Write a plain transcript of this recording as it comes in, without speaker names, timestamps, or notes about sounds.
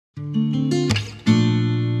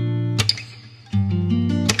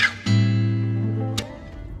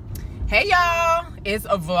It's a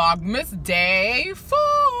Vlogmas day 4.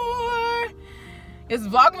 It's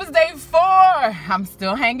Vlogmas day 4. I'm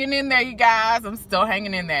still hanging in there, you guys. I'm still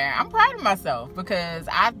hanging in there. I'm proud of myself because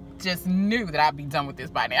I just knew that I'd be done with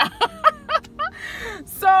this by now.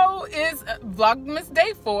 So it's Vlogmas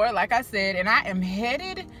day 4, like I said, and I am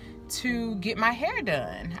headed to get my hair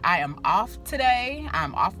done. I am off today.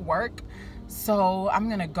 I'm off work. So I'm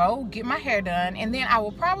gonna go get my hair done, and then I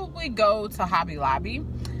will probably go to Hobby Lobby.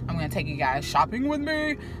 I'm gonna take you guys shopping with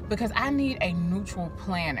me because I need a neutral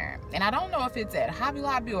planner, and I don't know if it's at Hobby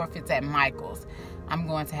Lobby or if it's at Michael's. I'm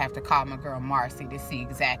going to have to call my girl Marcy to see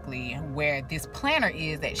exactly where this planner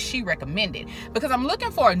is that she recommended, because I'm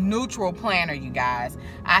looking for a neutral planner, you guys.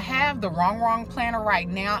 I have the wrong planner right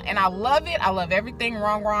now, and I love it. I love everything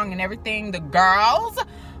wrong and everything the girls,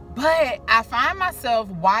 but I find myself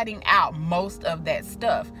whiting out most of that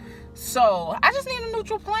stuff. So I just need a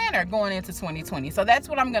neutral planner going into 2020. So that's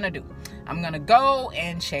what I'm gonna do. I'm gonna go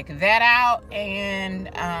and check that out, and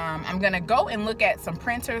I'm gonna go and look at some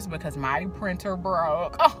printers because my printer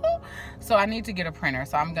broke. So I need to get a printer.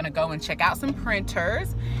 So I'm gonna go and check out some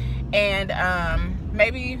printers, and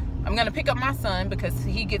maybe I'm gonna pick up my son because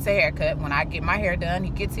he gets a haircut. When I get my hair done,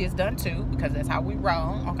 he gets his done too, because that's how we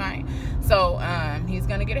roll, okay? So he's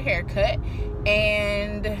gonna get a haircut,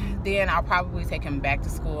 and then I'll probably take him back to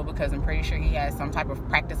school because I'm pretty sure he has some type of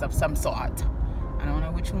practice of some sort. I don't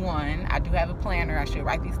know which one. I do have a planner. I should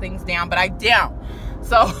write these things down, but I don't.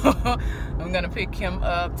 So I'm gonna pick him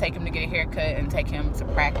up, take him to get a haircut, and take him to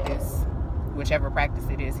practice, whichever practice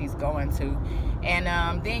it is he's going to.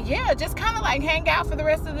 And then yeah, just kind of like hang out for the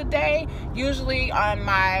rest of the day. Usually on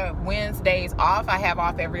my Wednesdays off, I have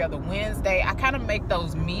off every other Wednesday, I kind of make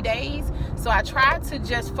those me days. So I try to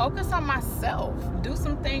just focus on myself, do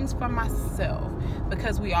some things for myself,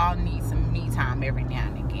 because we all need some me time every now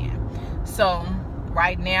and again. So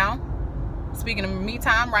right now, speaking of me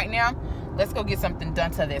time right now, let's go get something done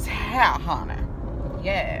to this hair, honey.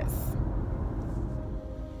 Yes.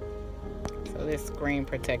 So this screen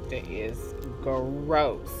protector is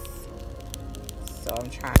gross. So I'm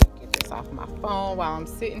trying to get this off my phone while I'm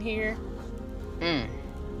sitting here.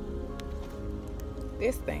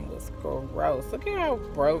 This thing was gross. Look at how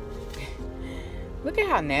broke. Look at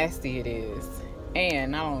how nasty it is.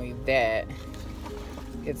 And not only that,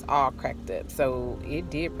 it's all cracked up. So it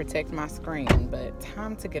did protect my screen, but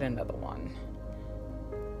time to get another one.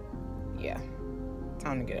 Yeah,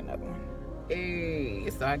 time to get another one. Hey,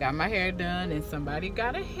 so I got my hair done and somebody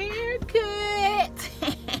got a haircut.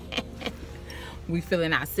 We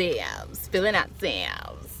feeling ourselves, feeling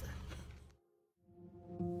ourselves.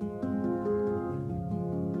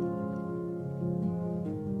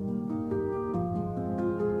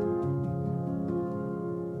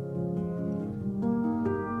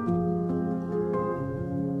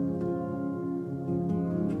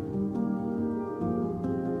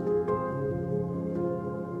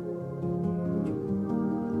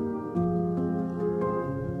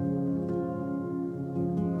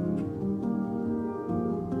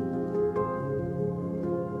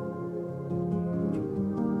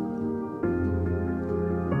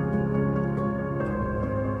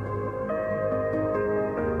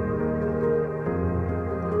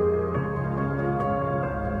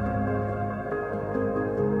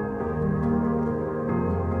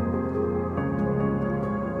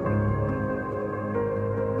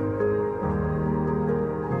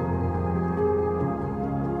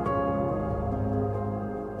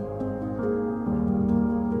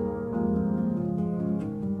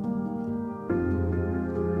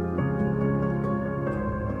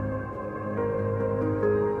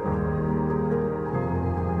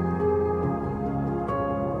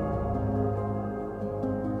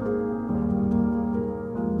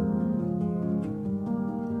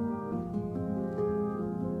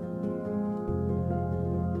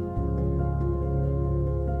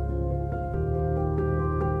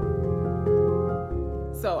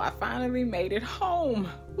 So I finally made it home.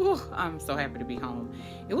 Ooh, I'm so happy to be home.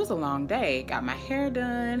 It was a long day. Got my hair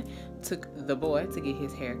done, took the boy to get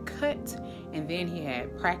his hair cut, and then he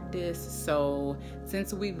had practice. So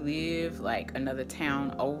since we live like another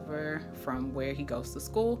town over from where he goes to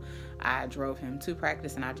school, I drove him to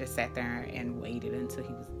practice, and I just sat there and waited until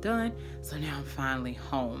he was done. So now I'm finally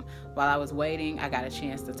home. While I was waiting, I got a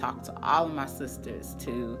chance to talk to all of my sisters,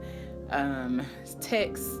 to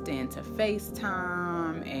text and to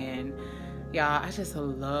FaceTime, and y'all, I just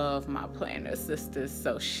love my planner sisters.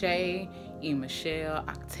 So Shay, E. Michelle,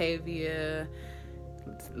 Octavia,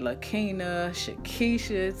 Lakina,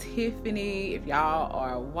 Shakisha, Tiffany, if y'all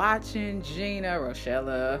are watching, Gina,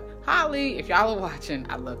 Rochella, Holly, if y'all are watching,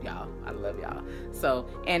 I love y'all. I love y'all. So,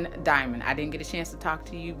 and Diamond, I didn't get a chance to talk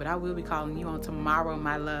to you, but I will be calling you on tomorrow,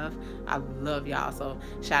 my love. I love y'all. So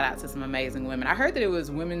shout out to some amazing women. I heard that it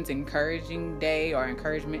was Women's Encouraging Day or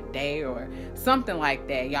Encouragement Day or something like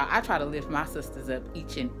that. Y'all, I try to lift my sisters up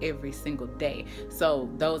each and every single day. So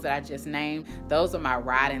those that I just named, those are my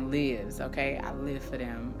ride and lives, okay? I live for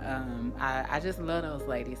them. I just love those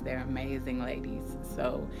ladies. They're amazing ladies.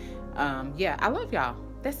 So yeah, I love y'all.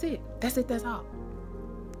 That's it. That's all.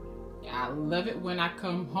 I love it when I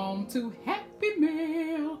come home to Happy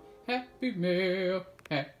Mail, Happy Mail,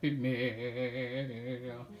 Happy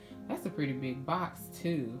Mail. That's a pretty big box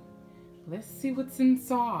too. Let's see what's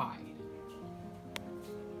inside.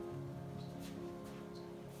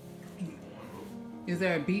 Is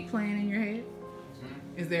there a beat playing in your head?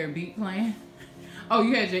 Is there a beat playing? Oh,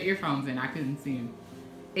 you had your earphones in. I couldn't see them.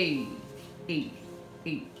 Hey.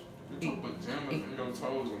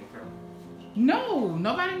 No,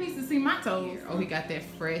 nobody needs to see my toes. Oh, he got that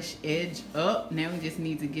fresh edge up. Now we just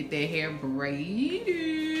need to get that hair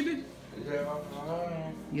braided.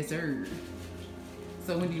 Yes, sir.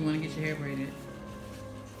 So when do you want to get your hair braided?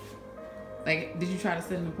 Like, did you try to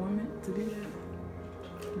set an appointment to do that?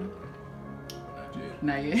 No?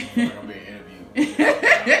 Not yet. I'm gonna be interviewed.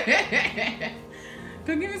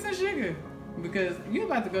 Go give me some sugar. Because you're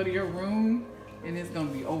about to go to your room and it's gonna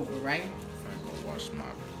be over, right? I'm gonna wash my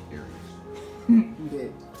ears.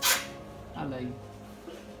 Good. I love you.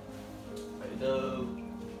 Hey, love.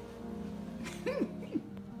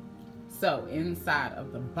 So inside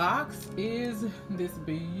of the box is this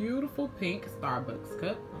beautiful pink Starbucks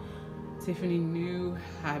cup. Tiffany knew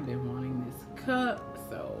I've been wanting this cup,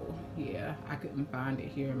 so yeah, I couldn't find it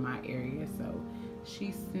here in my area, so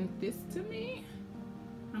she sent this to me.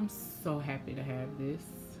 I'm so happy to have this.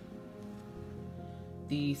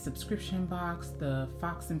 The subscription box, the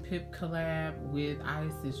Fox and Pip collab with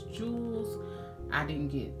Isis Jewels. I didn't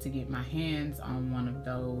get my hands on one of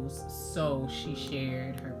those, so she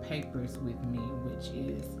shared her papers with me, which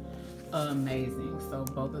is amazing. So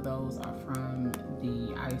both of those are from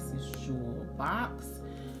the Isis Jewel box.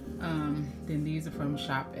 Then these are from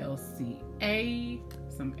Shop LCA.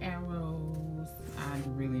 Some arrows. I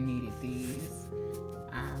really needed these.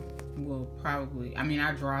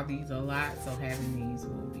 I draw these a lot, so having these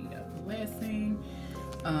will be a blessing.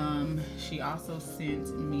 She also sent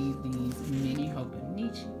me these mini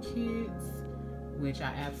Hobonichi kits, which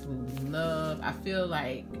I absolutely love. I feel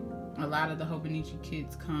like a lot of the Hobonichi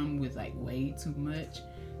kits come with like way too much,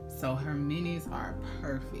 so her minis are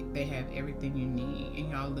perfect. They have everything you need.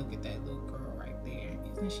 And y'all look at that little girl right there.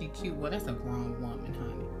 Isn't she cute? Well, that's a grown woman,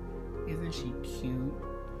 honey. Isn't she cute?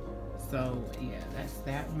 So yeah, that's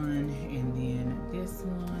that one. And then this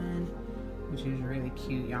one, which is really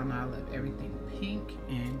cute. Y'all know I love everything pink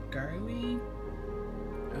and girly.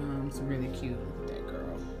 It's really cute. Look at that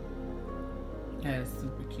girl. That is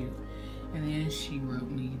super cute. And then she wrote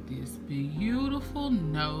me this beautiful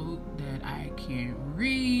note that I can't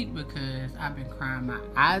read because I've been crying my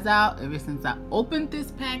eyes out ever since I opened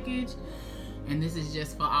this package. And this is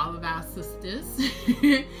just for all of our sisters.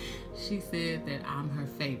 She said that I'm her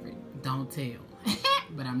favorite. Don't tell.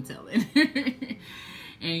 But I'm telling.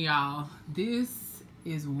 And y'all, this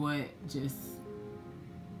is what just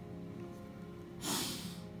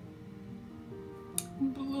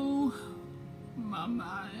blew my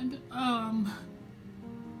mind.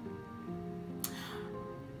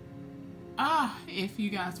 If you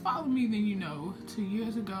guys follow me, then you know 2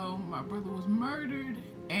 years ago my brother was murdered,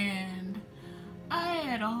 and I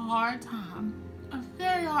had a hard time, a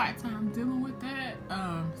very hard time dealing with that.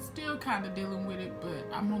 Still kind of dealing with it, but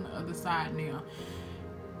I'm on the other side now.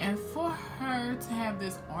 And for her to have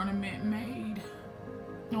this ornament made,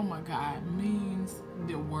 oh my God, means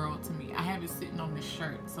the world to me. I have it sitting on this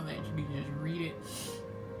shirt so that you can just read it.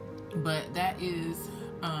 But that is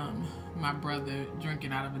my brother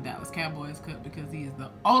drinking out of a Dallas Cowboys cup because he is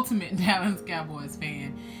the ultimate Dallas Cowboys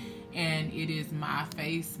fan. And it is my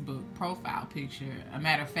Facebook profile picture. A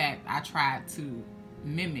matter of fact, I tried to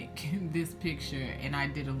mimic this picture and I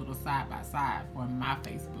did a little side by side for my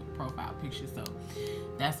Facebook profile picture. So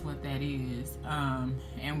that's what that is.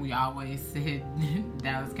 And we always said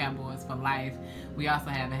Dallas Cowboys for life. We also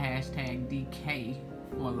have the hashtag DK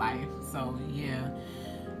for life. So yeah,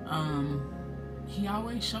 he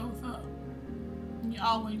always shows up. He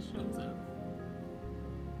always shows up.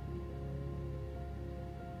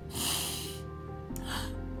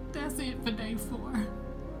 That's it for day 4.